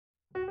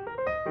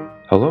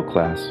Hello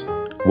class,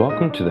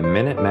 welcome to the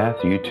Minute Math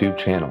YouTube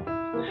channel.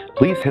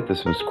 Please hit the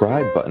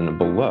subscribe button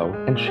below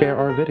and share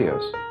our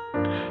videos.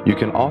 You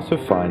can also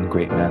find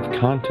great math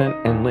content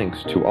and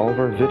links to all of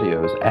our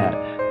videos at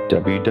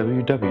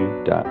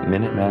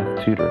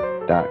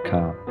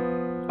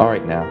www.minutemathtutor.com.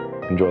 Alright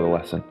now, enjoy the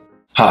lesson.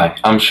 Hi,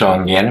 I'm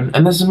Sean Gannon,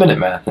 and this is Minute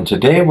Math, and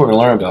today we're going to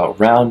learn about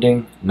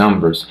rounding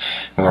numbers.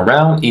 And we'll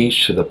round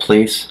each to the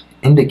place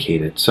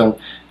indicated. So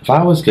if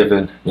I was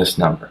given this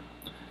number,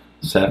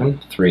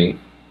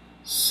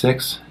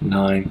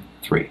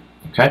 73693,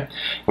 okay? And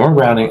we're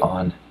rounding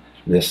on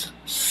this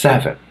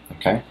 7,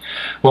 okay?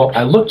 Well,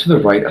 I look to the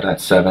right of that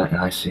 7 and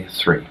I see a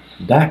 3.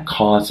 That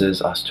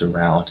causes us to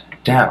round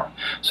down.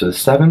 So the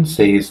 7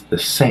 stays the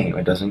same,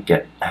 it doesn't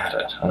get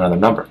added, another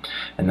number.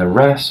 And the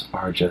rest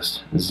are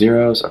just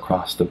zeros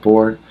across the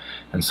board.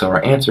 And so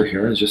our answer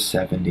here is just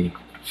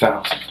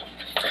 70,000.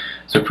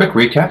 So quick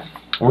recap,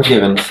 we're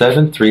given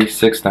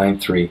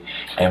 73693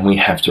 and we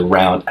have to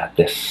round at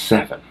this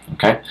 7,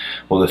 okay?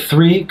 Well, the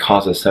 3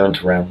 causes 7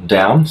 to round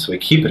down, so we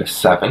keep it as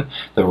 7.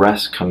 The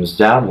rest comes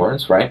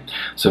downwards, right?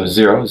 So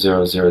 0,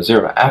 0, 0,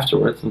 0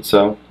 afterwards, and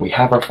so we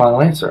have our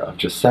final answer of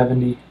just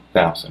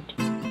 70,000.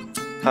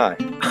 Hi,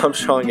 I'm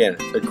Sean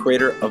Gannon, the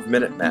creator of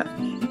Minute Math,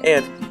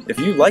 and if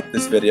you like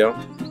this video,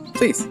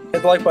 please hit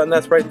the like button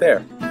that's right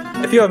there.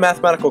 If you have a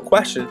mathematical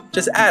question,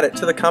 just add it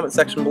to the comment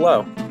section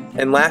below.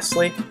 And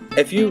lastly,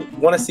 if you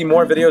want to see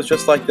more videos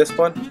just like this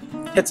one,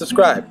 hit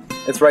subscribe.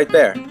 It's right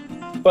there.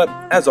 But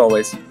as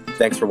always,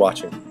 thanks for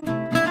watching.